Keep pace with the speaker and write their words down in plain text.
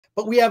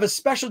but we have a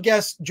special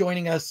guest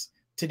joining us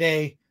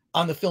today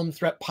on the Film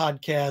Threat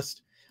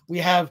podcast. We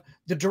have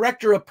the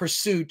director of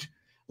Pursuit.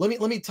 Let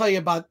me tell you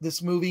about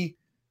this movie.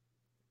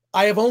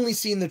 I have only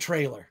seen the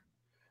trailer,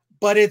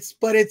 but it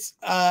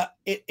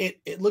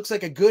looks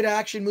like a good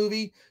action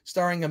movie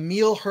starring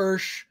Emile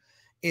Hirsch.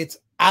 It's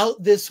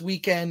out this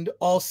weekend.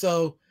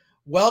 Also,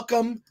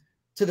 welcome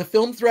to the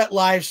Film Threat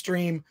live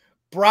stream,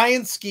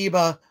 Brian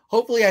Skiba.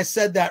 Hopefully I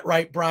said that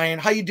right, Brian.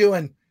 How you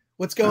doing?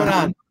 What's going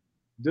on?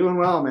 Doing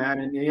well, man.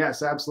 And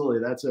yes, absolutely.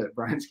 That's it.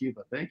 Brian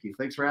Skiba. Thank you.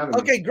 Thanks for having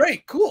me. Okay,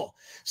 great. Cool.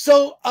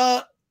 So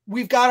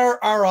we've got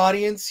our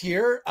audience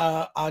here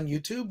on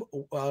YouTube.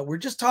 We're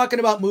just talking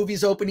about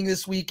movies opening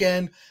this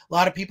weekend. A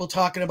lot of people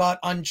talking about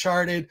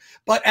Uncharted.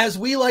 But as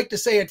we like to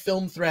say at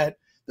Film Threat,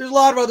 there's a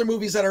lot of other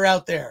movies that are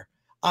out there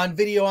on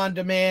video on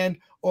demand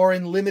or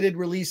in limited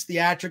release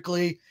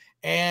theatrically.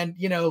 And,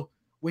 you know,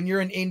 when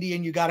you're an indie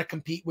and you got to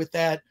compete with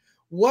that,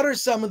 what are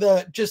some of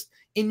the, just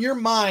in your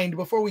mind,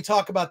 before we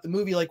talk about the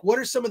movie, like what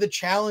are some of the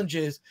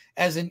challenges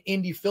as an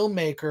indie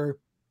filmmaker,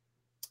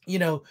 you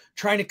know,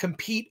 trying to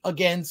compete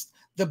against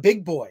the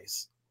big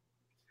boys?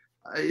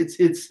 It's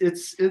as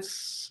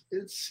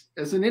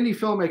an indie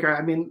filmmaker.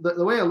 I mean,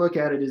 the way I look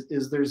at it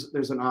is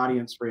there's an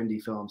audience for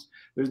indie films.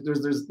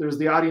 There's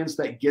the audience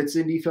that gets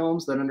indie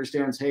films, that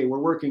understands, hey, we're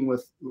working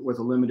with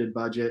a limited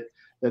budget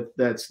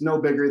that's no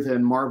bigger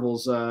than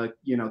Marvel's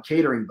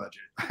catering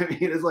budget. I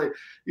mean, it's like,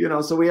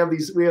 so we have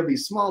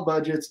these small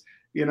budgets,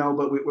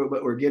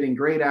 but we're getting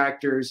great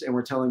actors and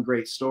we're telling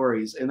great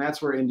stories, and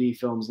that's where indie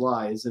films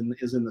lies, and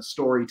is in the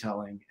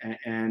storytelling.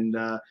 And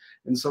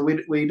so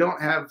we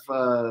don't have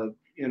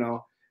we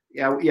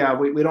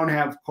don't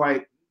have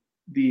quite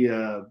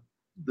the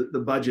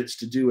budgets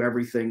to do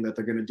everything that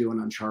they're going to do in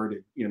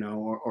Uncharted,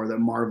 or that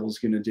Marvel's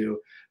going to do.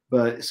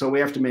 But so we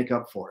have to make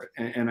up for it.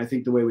 And I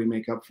think the way we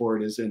make up for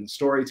it is in the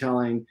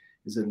storytelling,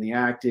 is in the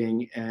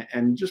acting,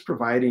 and just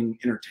providing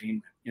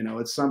entertainment.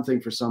 It's something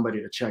for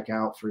somebody to check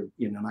out for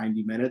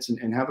 90 minutes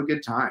and have a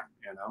good time.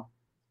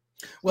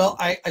 Well,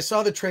 I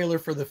saw the trailer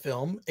for the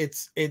film.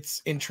 It's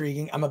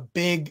intriguing. I'm a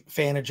big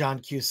fan of John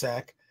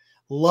Cusack.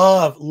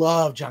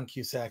 Love John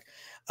Cusack.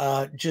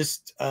 I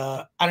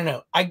don't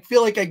know. I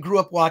feel like I grew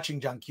up watching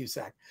John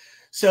Cusack.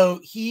 So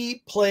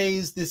he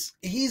plays this,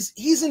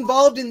 he's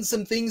involved in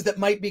some things that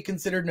might be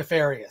considered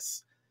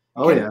nefarious.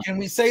 Can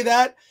we say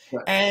that?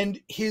 Right. And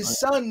his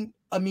son,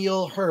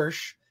 Emile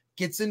Hirsch,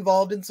 gets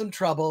involved in some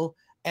trouble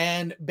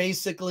and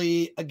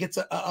basically gets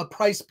a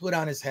price put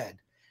on his head.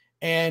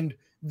 And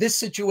this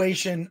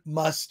situation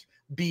must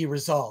be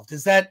resolved.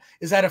 Is that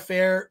a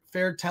fair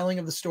telling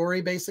of the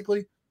story,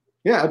 basically?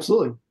 Yeah,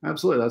 absolutely.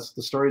 Absolutely. That's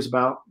the story's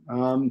about.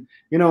 And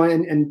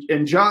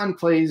John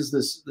plays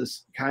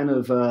this kind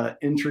of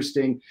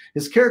interesting,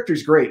 his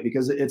character's great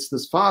because it's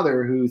this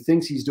father who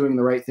thinks he's doing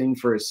the right thing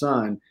for his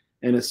son,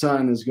 and his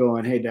son is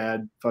going, "Hey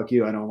dad, fuck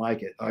you. I don't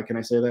like it." Can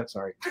I say that?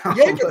 Sorry.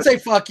 Yeah, you can say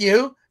fuck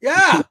you.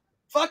 Yeah.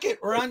 Fuck it.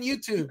 We're on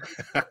YouTube.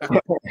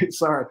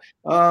 Sorry.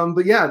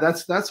 But yeah,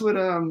 that's what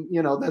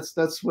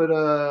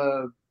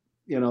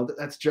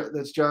that's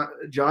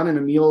John and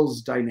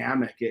Emile's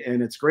dynamic,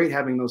 and it's great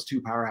having those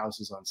two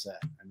powerhouses on set.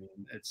 I mean,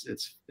 it's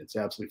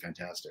absolutely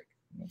fantastic.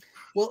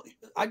 Well,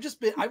 I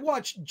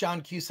watched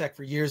John Cusack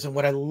for years, and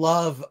what I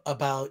love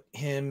about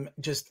him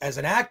just as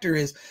an actor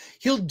is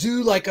he'll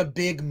do like a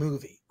big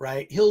movie,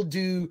 right? He'll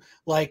do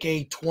like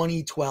a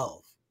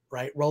 2012,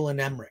 right?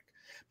 Roland Emmerich.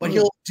 But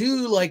he'll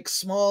do like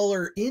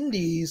smaller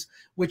indies,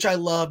 which I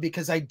love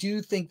because I do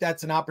think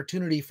that's an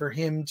opportunity for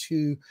him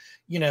to,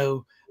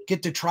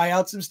 get to try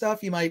out some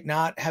stuff you might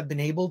not have been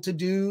able to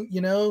do.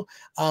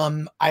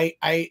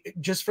 I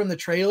just from the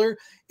trailer,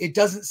 it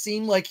doesn't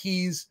seem like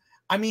he's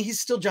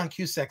still John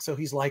Cusack, so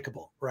he's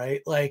likable,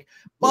 right? Like,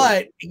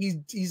 but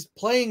he's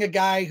playing a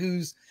guy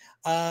who's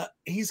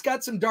he's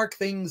got some dark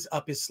things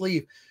up his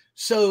sleeve.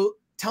 So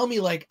tell me,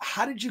 like,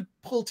 how did you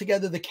pull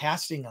together the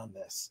casting on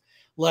this?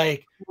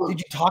 Like, did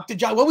you talk to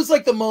John? What was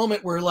like the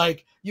moment where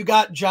like you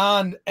got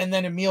John and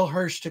then Emile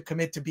Hirsch to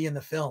commit to be in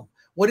the film?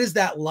 What is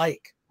that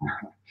like?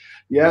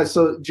 Yeah,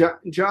 so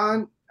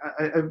John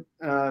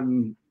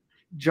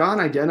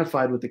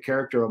identified with the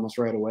character almost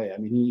right away. I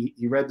mean,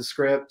 he read the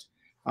script.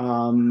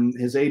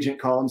 His agent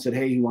called and said,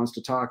 "Hey, he wants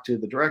to talk to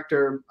the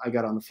director." I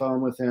got on the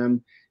phone with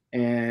him,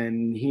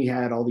 and he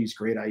had all these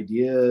great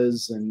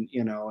ideas, and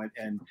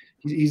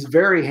he's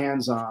very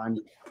hands-on.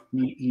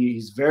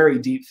 He's very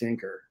deep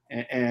thinker,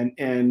 and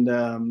he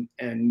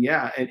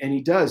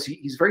does.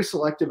 He's very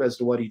selective as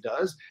to what he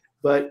does.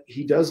 But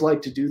he does like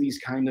to do these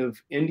kind of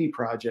indie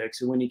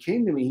projects. And when he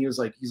came to me, he's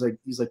like,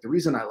 the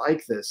reason I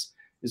like this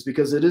is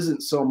because it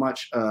isn't so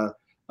much a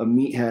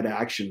meathead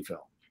action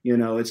film.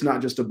 It's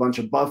not just a bunch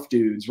of buff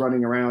dudes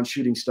running around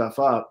shooting stuff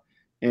up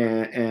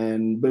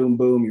and boom,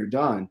 boom, you're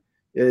done.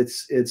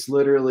 It's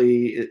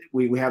literally,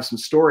 we have some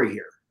story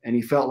here. And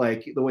he felt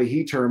like the way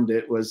he termed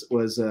it was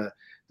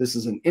this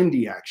is an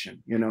indie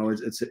action.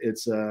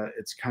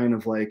 It's kind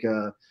of like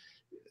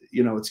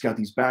it's got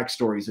these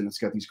backstories and it's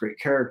got these great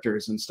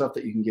characters and stuff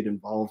that you can get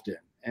involved in.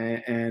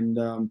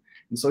 And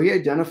so he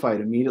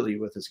identified immediately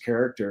with his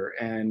character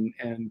and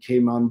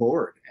came on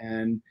board.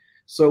 And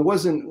so it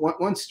wasn't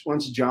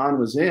once John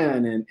was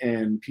in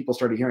and people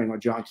started hearing what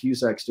John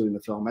Cusack's doing the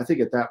film. I think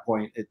at that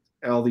point,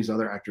 all these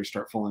other actors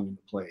start falling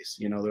into place.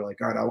 You know, they're like,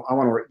 all right, I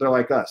want to work. They're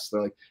like us.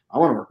 They're like, I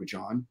want to work with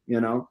John.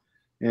 You know,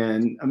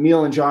 and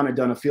Emile and John had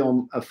done a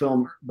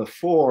film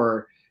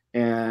before,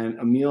 and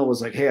Emile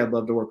was like, hey, I'd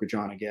love to work with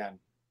John again.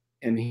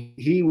 And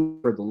he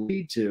was the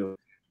lead too,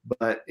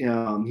 but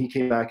he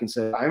came back and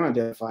said, I'm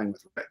identifying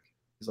with Rick.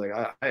 He's like,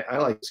 I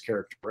like this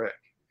character Rick,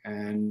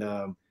 and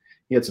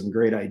he had some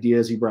great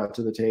ideas he brought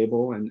to the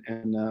table, and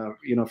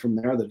you know, from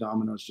there the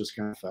dominoes just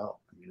kind of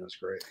fell. I mean, it was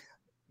great.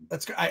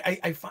 That's great.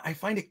 I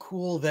find it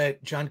cool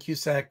that John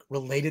Cusack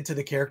related to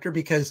the character,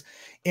 because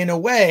in a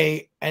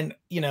way, and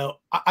you know,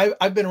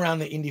 I've been around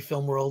the indie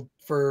film world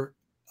for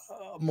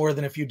more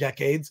than a few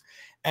decades,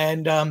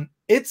 and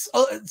it's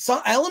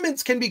some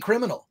elements can be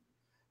criminal.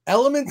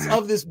 Elements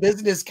of this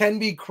business can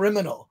be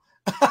criminal.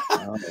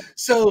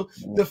 So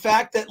the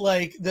fact that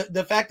like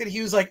the fact that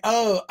he was like,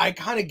 oh, I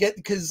kind of get,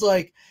 because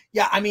like,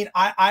 yeah, I mean,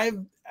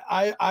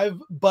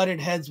 I've butted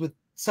heads with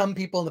some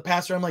people in the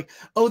past where I'm like,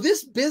 oh,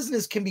 this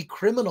business can be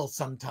criminal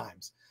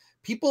sometimes.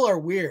 People are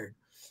weird.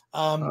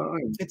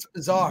 It's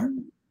bizarre.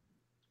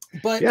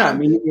 But yeah, I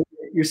mean,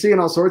 you're seeing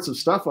all sorts of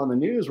stuff on the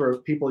news where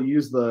people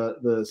use the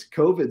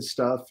COVID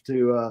stuff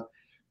to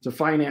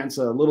finance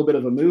a little bit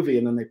of a movie,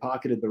 and then they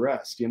pocketed the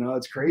rest. You know,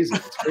 it's crazy.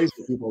 It's crazy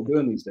what people are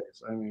doing these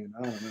days. I mean,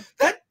 I don't know.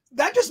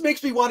 That just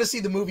makes me want to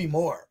see the movie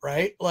more,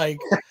 right? Like,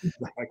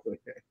 exactly.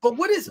 But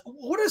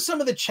what are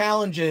some of the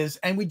challenges?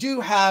 And we do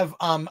have,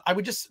 I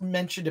would just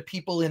mention to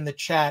people in the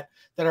chat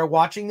that are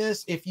watching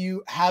this, if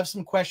you have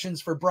some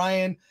questions for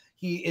Brian,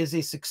 he is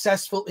a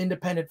successful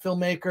independent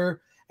filmmaker,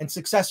 and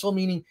successful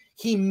meaning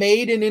he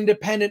made an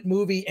independent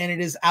movie and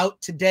it is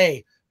out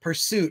today,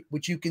 Pursuit,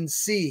 which you can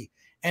see.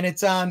 And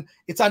it's on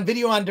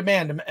video on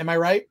demand. Am I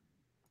right?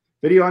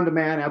 Video on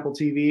demand, Apple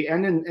TV,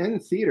 and in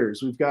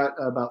theaters. We've got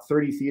about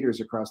 30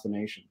 theaters across the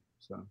nation.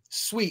 So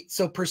sweet.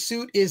 So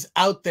Pursuit is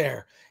out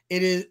there.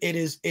 It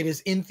is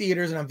in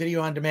theaters and on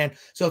video on demand.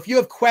 So if you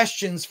have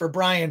questions for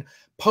Brian,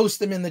 post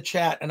them in the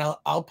chat, and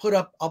I'll put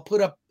up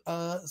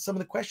some of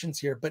the questions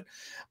here. But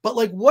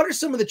like, what are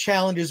some of the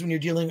challenges when you're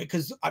dealing with?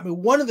 Because I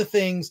mean, one of the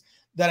things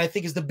that I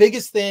think is the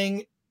biggest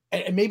thing,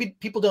 and maybe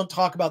people don't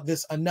talk about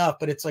this enough,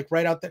 but it's like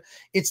right out there,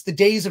 it's the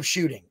days of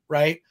shooting,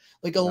 right?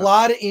 Like a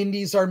lot of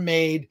indies are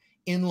made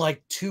in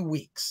like 2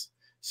 weeks.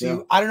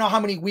 So I don't know how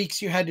many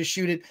weeks you had to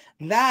shoot it.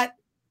 That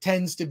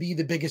tends to be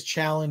the biggest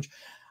challenge.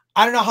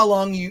 I don't know how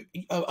long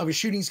of a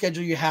shooting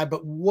schedule you had,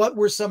 but what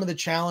were some of the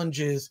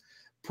challenges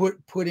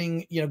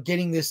putting, you know,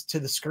 getting this to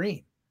the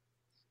screen?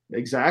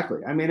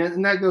 Exactly. I mean,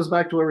 and that goes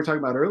back to what we were talking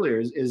about earlier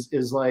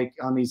is like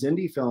on these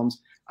indie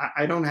films,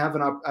 I don't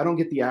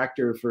get the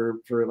actor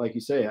for like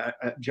you say,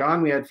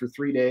 John we had for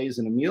 3 days,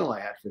 and Emile I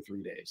had for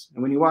 3 days.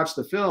 And when you watch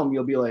the film,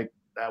 you'll be like,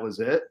 that was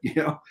it, you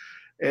know?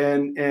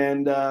 And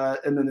then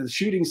the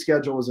shooting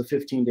schedule was a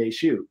 15-day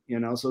shoot, you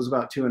know, so it was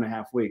about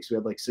 2.5 weeks. We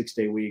had like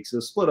 6-day weeks. It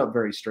was split up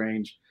very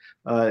strange,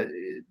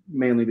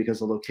 mainly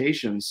because of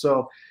locations.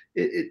 So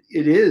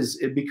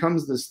it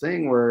becomes this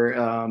thing where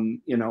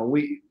you know,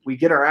 we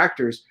get our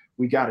actors,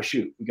 we got to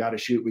shoot.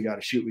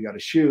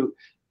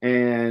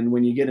 And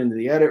when you get into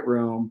the edit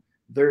room,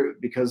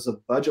 because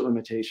of budget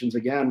limitations,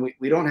 again,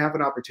 we don't have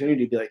an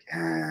opportunity to be like,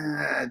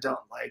 I don't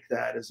like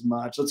that as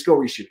much. Let's go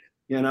reshoot it,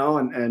 you know,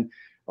 and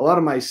a lot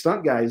of my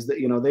stunt guys that,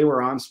 you know, they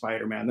were on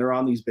Spider-Man, they're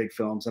on these big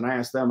films. And I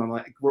asked them, I'm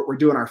like, we're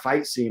doing our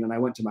fight scene. And I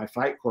went to my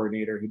fight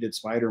coordinator who did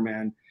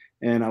Spider-Man.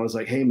 And I was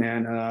like, hey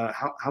man,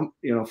 how,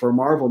 you know, for a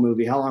Marvel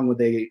movie, how long would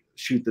they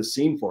shoot this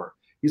scene for?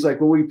 He's like,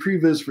 well, we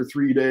previs for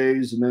 3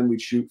 days, and then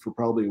we'd shoot for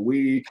probably a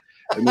week.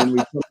 And then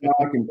we'd come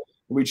back and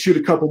we'd shoot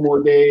a couple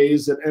more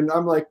days. And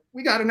I'm like,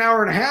 we got 1.5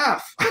 hours.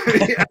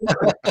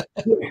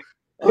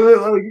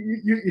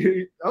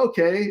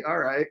 Okay. All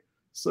right.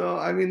 So,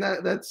 I mean,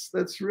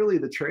 that's really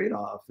the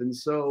trade-off. And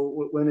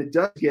so when it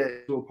does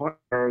get to a point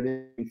where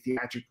it is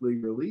theatrically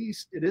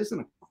released, it is an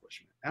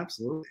accomplishment.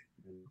 Absolutely.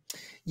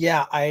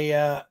 Yeah,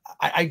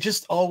 I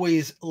just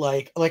always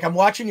like I'm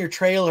watching your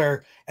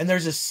trailer, and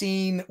there's a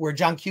scene where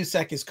John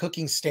Cusack is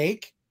cooking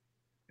steak.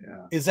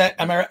 Yeah. Is that,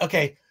 am I right?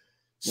 Okay.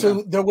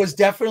 So there was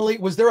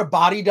there a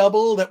body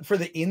double that for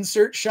the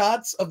insert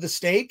shots of the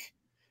steak?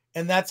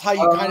 And that's how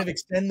you kind of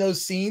extend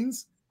those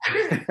scenes?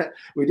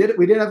 we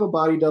did have a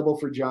body double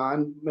for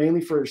John,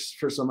 mainly for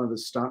some of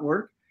his stunt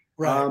work.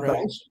 Right. But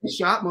I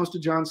shot most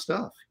of John's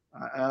stuff.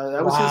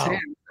 That was his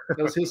hand.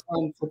 That was his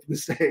hand flipping the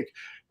steak.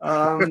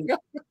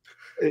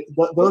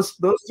 Those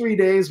 3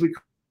 days we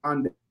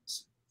on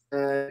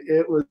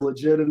it was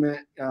legitimate,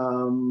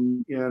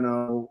 you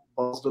know,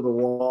 balls to the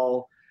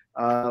wall.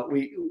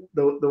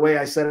 The way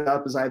I set it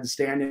up is I had the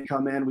stand-in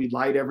come in, we'd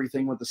light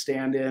everything with the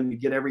stand-in,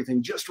 we'd get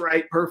everything just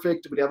right,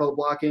 perfect. We'd have all the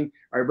blocking.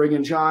 All right, bring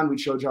in John, we'd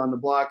show John the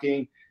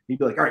blocking. He'd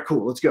be like, all right,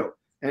 cool, let's go.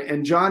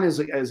 And John is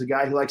a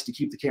guy who likes to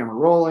keep the camera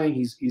rolling.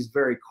 He's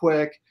very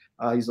quick.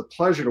 He's a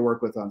pleasure to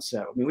work with on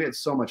set. I mean, we had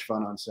so much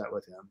fun on set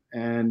with him.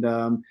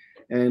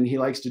 and he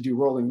likes to do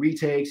rolling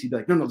retakes. He'd be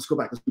like, no, let's go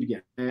back, let's do it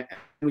again. And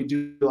we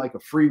do like a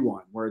free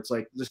one where it's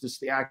like just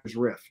the actors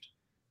riffed,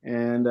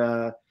 and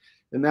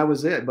that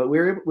was it. But we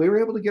were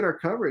able to get our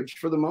coverage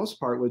for the most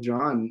part with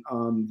John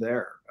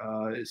there.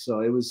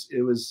 So it was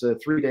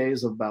 3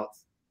 days of about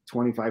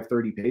 25,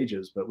 30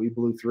 pages, but we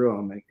blew through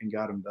them and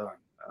got them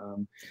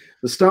done.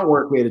 The stunt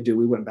work we had to do,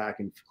 we went back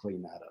and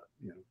cleaned that up.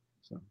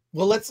 So.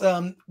 Well, let's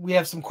we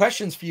have some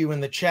questions for you in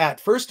the chat.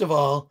 First of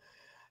all,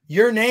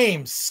 your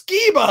name,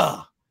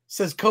 Skiba,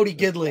 says Cody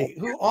Gidley,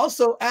 who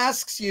also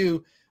asks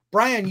you,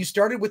 Brian, you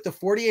started with the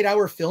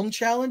 48-hour film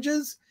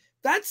challenges.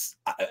 That's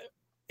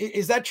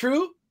is that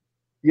true?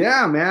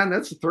 Yeah, man,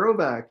 that's a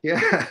throwback.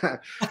 Yeah,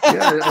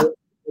 yeah,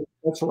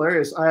 that's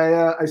hilarious.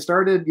 I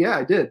started. Yeah,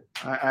 I did.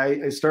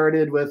 I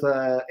started with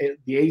the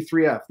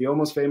A3F, the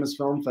Almost Famous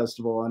Film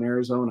Festival in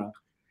Arizona,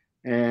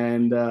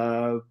 and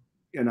I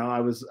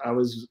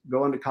was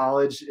going to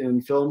college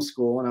in film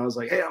school, and I was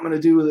like, hey, I'm going to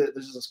do this.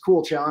 Is this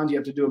cool challenge. You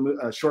have to do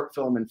a short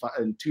film in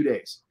 2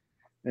 days,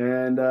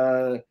 and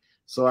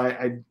so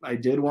I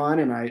did one,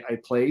 and I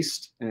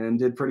placed and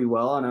did pretty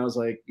well. And I was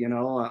like,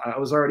 I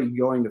was already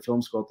going to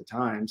film school at the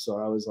time, so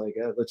I was like,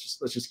 let's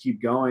just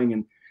keep going.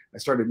 And I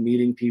started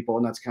meeting people,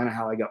 and that's kind of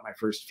how I got my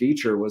first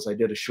feature. Was I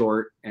did a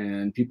short,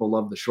 and people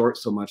loved the short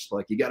so much,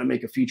 like, you got to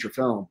make a feature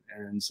film.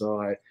 And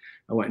so I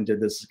went and did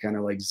this kind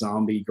of like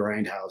zombie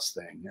grindhouse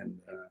thing, and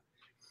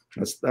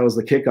that was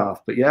the kickoff.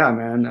 But yeah,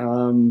 man,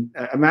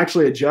 I'm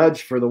actually a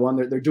judge for the one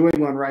that they're doing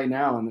one right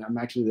now, and I'm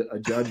actually a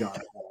judge on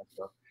it.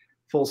 So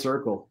full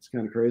circle. It's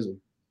kind of crazy.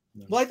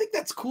 Well, I think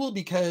that's cool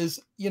because,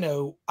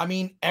 I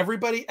mean,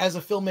 everybody as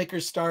a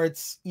filmmaker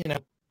starts,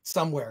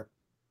 somewhere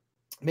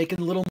making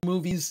little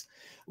movies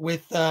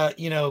with,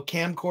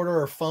 camcorder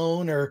or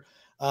phone, or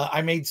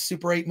I made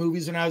Super 8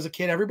 movies when I was a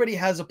kid. Everybody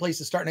has a place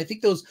to start. And I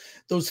think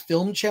those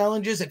film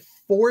challenges, it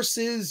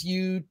forces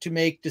you to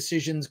make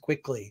decisions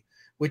quickly,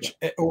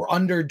 or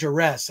under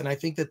duress. And I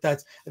think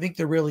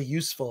they're really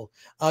useful.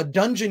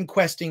 Dungeon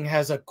Questing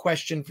has a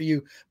question for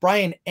you.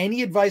 Brian,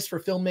 any advice for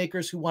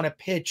filmmakers who want to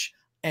pitch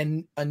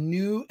a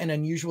new and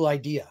unusual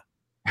idea?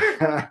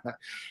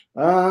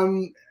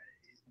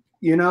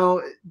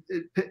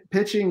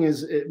 Pitching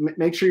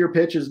make sure your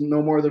pitch is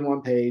no more than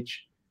 1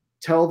 page.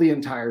 Tell the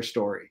entire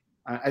story.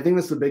 I think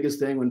that's the biggest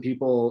thing when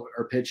people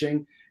are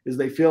pitching, is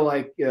they feel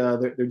like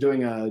they're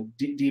doing a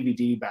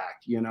DVD back.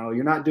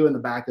 You're not doing the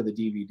back of the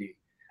DVD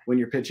when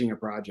you're pitching a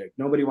project.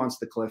 Nobody wants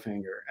the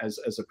cliffhanger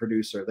as a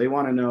producer. They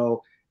want to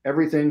know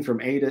everything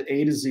from A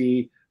to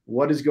Z.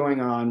 What is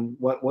going on?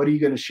 What are you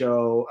going to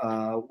show?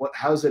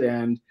 How's it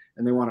end?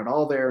 And they want it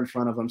all there in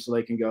front of them so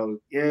they can go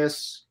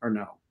yes or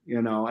no.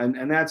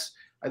 And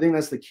I think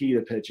that's the key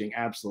to pitching.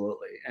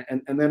 Absolutely.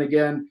 And then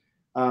again,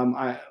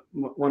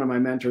 one of my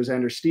mentors,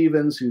 Andrew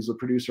Stevens, who's a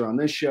producer on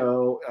this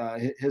show,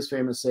 his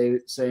famous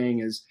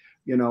saying is,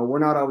 we're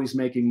not always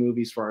making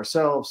movies for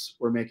ourselves.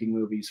 We're making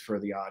movies for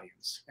the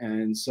audience.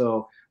 And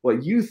so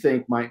what you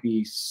think might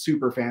be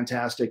super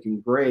fantastic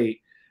and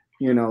great,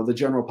 the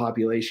general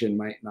population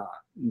might not.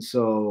 And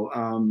so,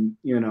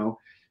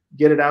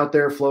 get it out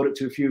there, float it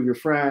to a few of your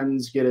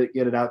friends, get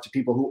it out to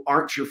people who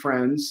aren't your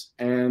friends,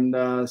 and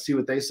see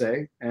what they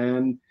say.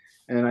 And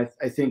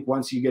I think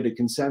once you get a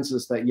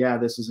consensus that, yeah,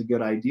 this is a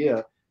good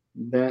idea,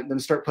 then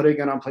start putting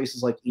it on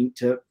places like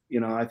Inktip.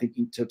 I think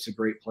Inktip's a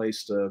great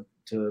place to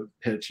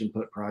pitch and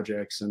put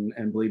projects.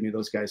 And believe me,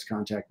 those guys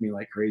contact me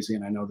like crazy,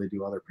 and I know they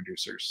do other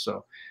producers.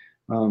 So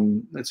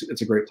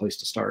it's a great place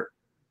to start.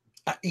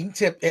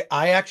 Inktip,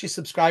 I actually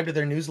subscribe to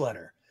their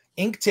newsletter.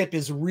 Inktip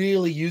is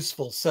really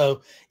useful.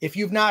 So if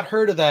you've not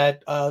heard of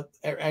that,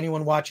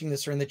 anyone watching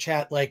this or in the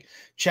chat,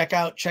 check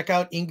out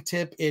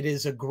Inktip. It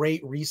is a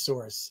great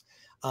resource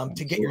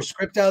to get your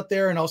script out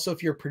there. And also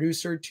if you're a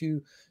producer,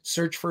 to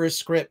search for a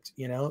script,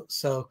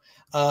 So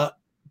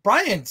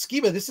Brian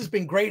Skiba, this has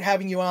been great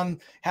having you on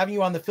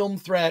the Film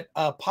Threat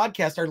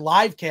podcast, our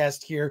live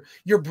cast here.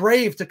 You're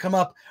brave to come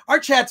up. Our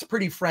chat's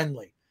pretty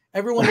friendly.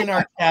 Everyone in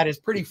our chat is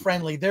pretty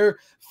friendly. They're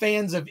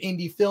fans of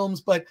indie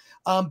films. But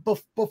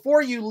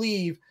before you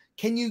leave,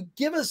 can you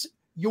give us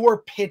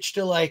your pitch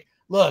to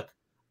look,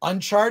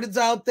 Uncharted's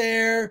out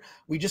there.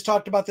 We just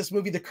talked about this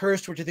movie, The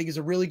Cursed, which I think is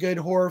a really good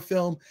horror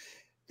film.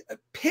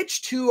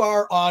 Pitch to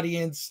our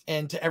audience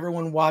and to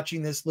everyone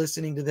watching this,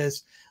 listening to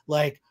this,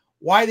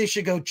 why they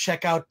should go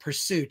check out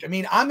Pursuit. I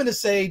mean, I'm going to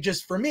say,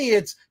 just for me,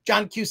 it's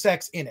John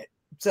Cusack's in it.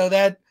 So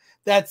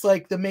that's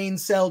the main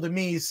sell to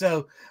me.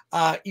 So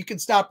you can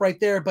stop right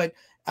there. But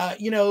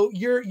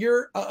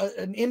you're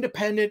an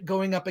independent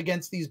going up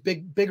against these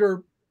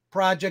bigger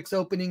projects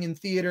opening in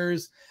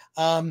theaters.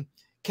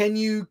 Can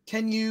you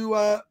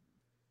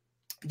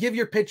give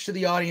your pitch to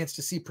the audience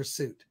to see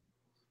Pursuit?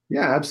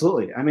 Yeah,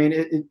 absolutely. I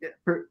mean,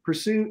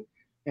 Pursuit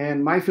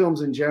and my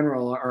films in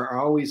general are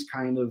always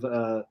kind of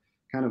a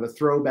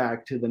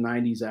throwback to the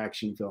 90s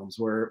action films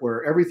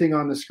where everything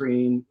on the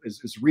screen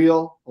is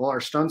real. All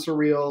our stunts are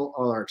real.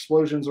 All our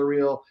explosions are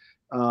real.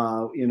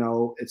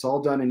 It's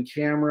all done in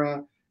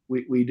camera.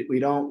 We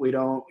don't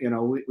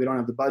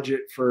have the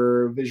budget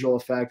for visual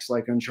effects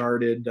like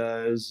Uncharted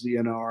does,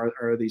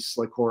 or these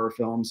slick horror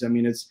films. I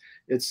mean,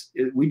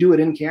 we do it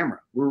in camera.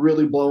 We're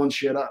really blowing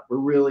shit up. We're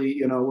really,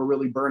 you know, we're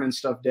really burning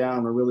stuff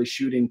down. We're really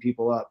shooting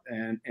people up.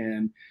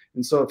 And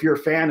so if you're a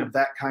fan of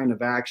that kind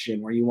of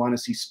action where you want to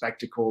see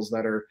spectacles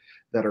that are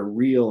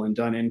real and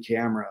done in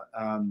camera,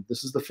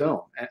 this is the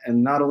film.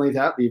 And not only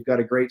that, but you've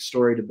got a great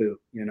story to boot,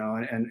 you know,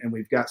 and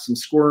we've got some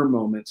squirm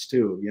moments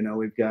too. You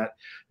know,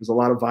 there's a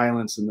lot of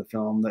violence in the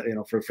film that, you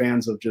know, for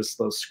fans of just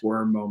those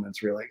squirm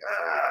moments, where you're like,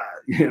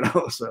 you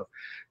know, so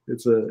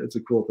it's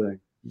a cool thing.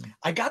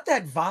 I got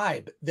that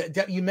vibe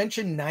that you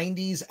mentioned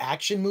 90s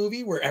action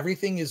movie where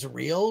everything is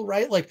real,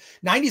 right? Like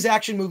 90s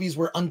action movies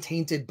were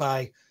untainted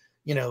by,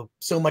 you know,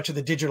 so much of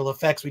the digital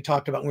effects we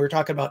talked about when we were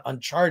talking about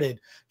Uncharted.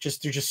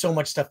 Just there's just so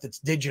much stuff that's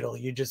digital.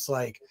 You just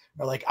like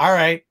are like, all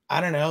right, I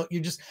don't know.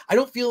 I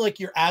don't feel like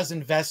you're as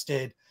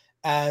invested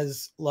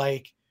as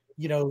like,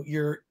 you know,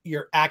 your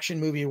action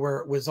movie where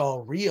it was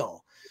all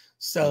real.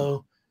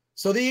 So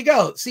there you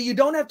go. See, you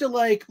don't have to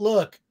like,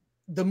 look,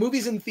 the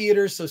movie's in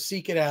theaters, so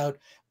seek it out.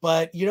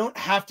 But you don't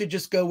have to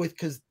just go with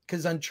because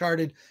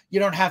Uncharted. You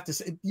don't have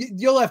to.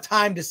 You'll have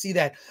time to see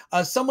that.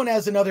 Someone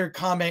has another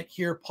comment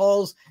here.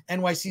 Paul's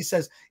NYC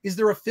says, "Is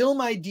there a film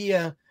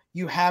idea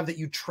you have that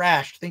you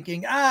trashed,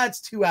 thinking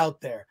it's too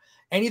out there?"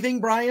 Anything,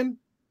 Brian?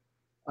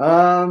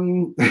 I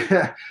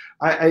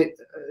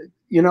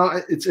you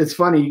know, it's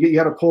funny. You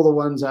got to pull the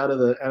ones out of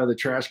the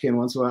trash can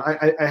once in a while.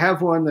 I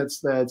have one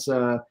that's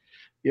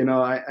you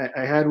know, I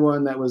had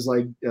one that was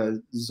like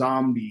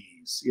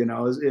zombies. You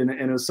know, and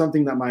it was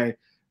something that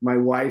my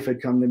wife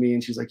had come to me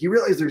and she's like, "You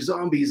realize there's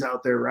zombies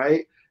out there,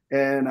 right?"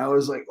 And I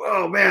was like,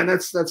 "Oh man,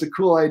 that's a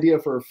cool idea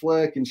for a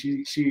flick." And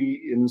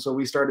and so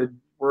we started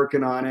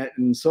working on it,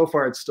 and so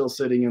far it's still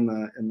sitting in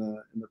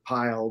the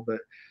pile.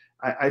 But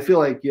I feel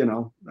like, you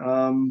know,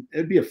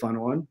 it'd be a fun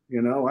one.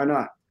 You know, why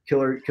not?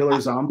 Killer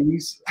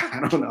zombies. I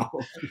don't know.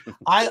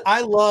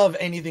 I love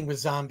anything with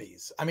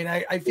zombies. I mean,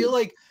 I feel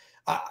like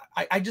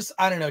I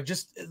don't know,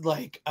 just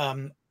like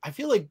I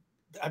feel like,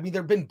 I mean,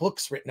 there have been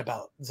books written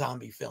about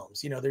zombie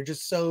films. You know, they're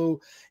just so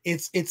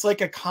it's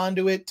like a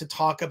conduit to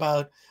talk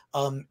about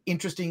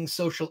interesting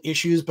social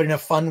issues, but in a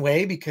fun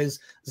way because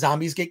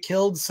zombies get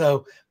killed.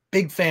 So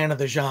big fan of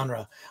the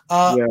genre.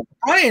 Yeah.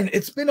 Brian,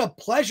 it's been a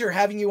pleasure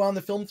having you on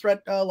the Film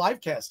Threat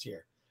livecast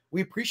here.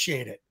 We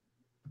appreciate it.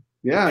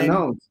 Yeah,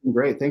 no, it's been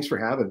great. Thanks for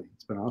having me.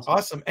 It's been awesome.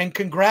 Awesome. And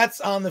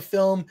congrats on the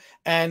film,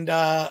 and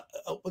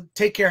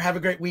take care. Have a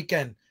great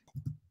weekend.